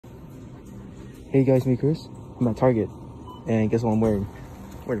Hey guys, me Chris. I'm at Target, and guess what I'm wearing?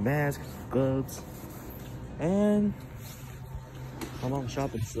 I'm wearing a mask, gloves, and my mom's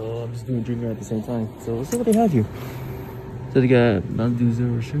shopping, so I'm just doing a drinker at the same time. So let's see what they have here. So they got Mountain Dew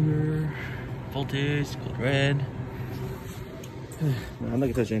Zero Sugar, Voltage, Code Red. Man, I'm not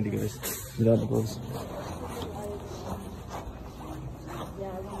gonna touch anything, guys, without the gloves.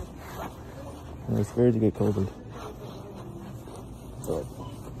 And it's scared to get COVID. So,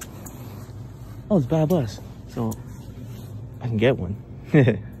 oh, it's Baja Blast, so I can get one.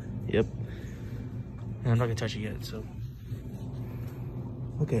 Yep. And I'm not gonna touch it yet, so.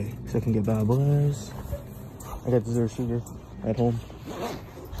 Okay, so I can get Baja Blast. I got the Zero Sugar at home.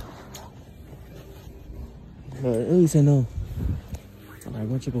 But at least I know. Alright, I'm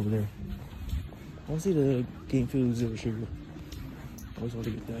gonna check over there. I want to see the Game Fuel Zero Sugar. I always want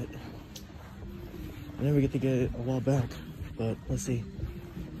to get that. I never get to get it a while back, but let's see.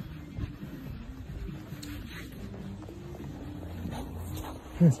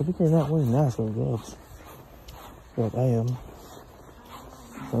 Yeah, some people are not wearing masks or gloves, but I am. So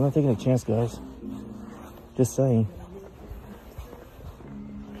I'm not taking a chance, guys. Just saying.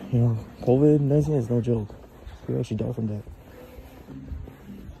 You know, COVID-19 is no joke. People actually die from that.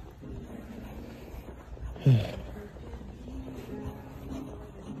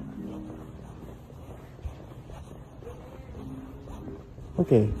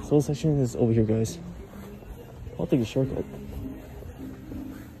 Okay, so the section is over here, guys. I'll take a shortcut.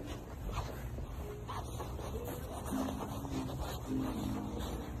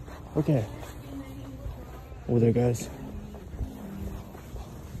 Okay. Over there, guys.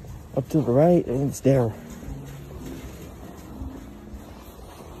 Up to the right, and it's there.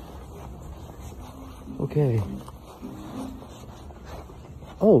 Okay.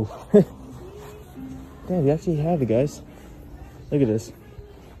 Oh. Damn, we actually have it, guys. Look at this.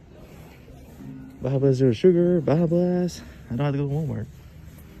 Baja Blast Zero Sugar, Baja Blast. I don't have to go to Walmart.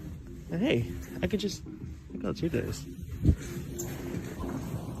 But hey, I could just look how cheap that is.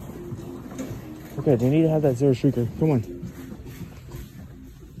 Okay, they need to have that Zero Sugar. Come on.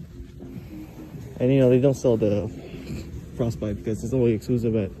 And you know, they don't sell the Frostbite because it's only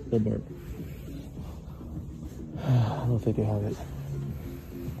exclusive at Walmart. I don't think they have it.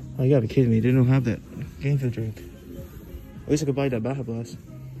 Oh, you gotta be kidding me. They don't have that Game Fuel drink. At least I could buy that Baja Blast.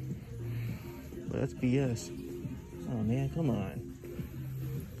 But that's BS. Oh man, come on.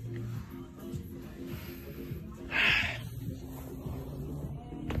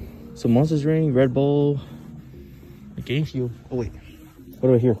 So Monsters Ring, Red Bull, the Game Fuel. Oh wait, what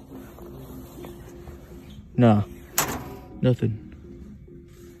do I hear? Nah, nothing.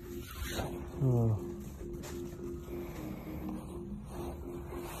 Oh.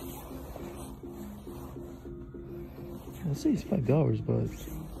 I'll say it's $5, but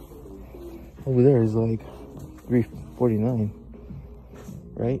over there is like $3.49,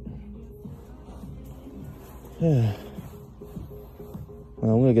 right? Yeah.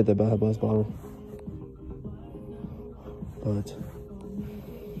 Well, I'm gonna get that Baja Blast bottle, but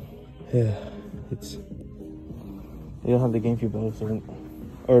yeah, it's they don't have the Game Fuel bottle, so,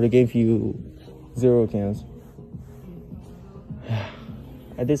 or the Game Fuel Zero cans.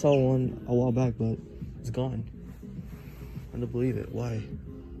 I did saw one a while back, but it's gone. I don't believe it. Why?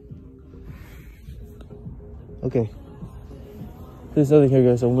 Okay. There's nothing here,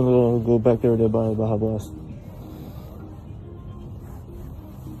 guys. So I'm gonna go back there to buy Baja Blast.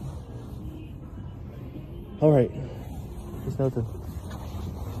 Alright. There's nothing.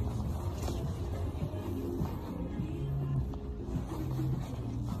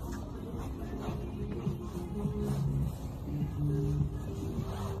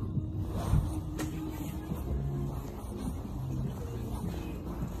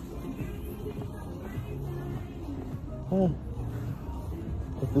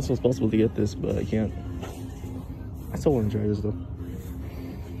 If this was possible to get this, but I can't. I still want to try this though.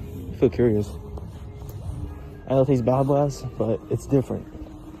 I feel curious. I know it tastes Baja Blast, but it's different.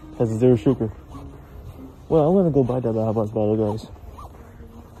 It has a Zero Sugar. Well, I'm gonna go buy that Baja Blast bottle, guys.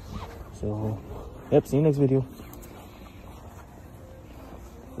 So, yep, see you next video.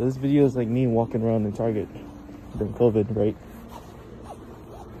 This video is like me walking around in Target during COVID, right?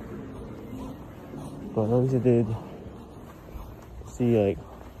 But at least I did see like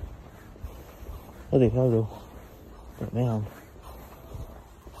what they have though. But man,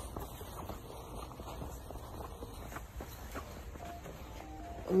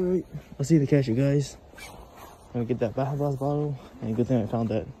 alright, I'll see you in the cashier, guys. I'm gonna get that Baja Blast bottle, and good thing I found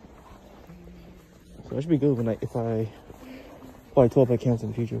that. So that should be good when if I buy 12 pack cans in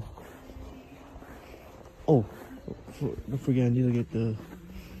the future. Oh, don't forget I need to get the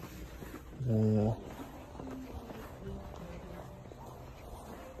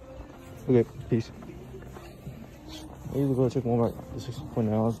Okay, peace. I usually go check Walmart. The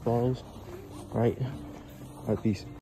 6.9 ounce bottles. Right? Alright, peace.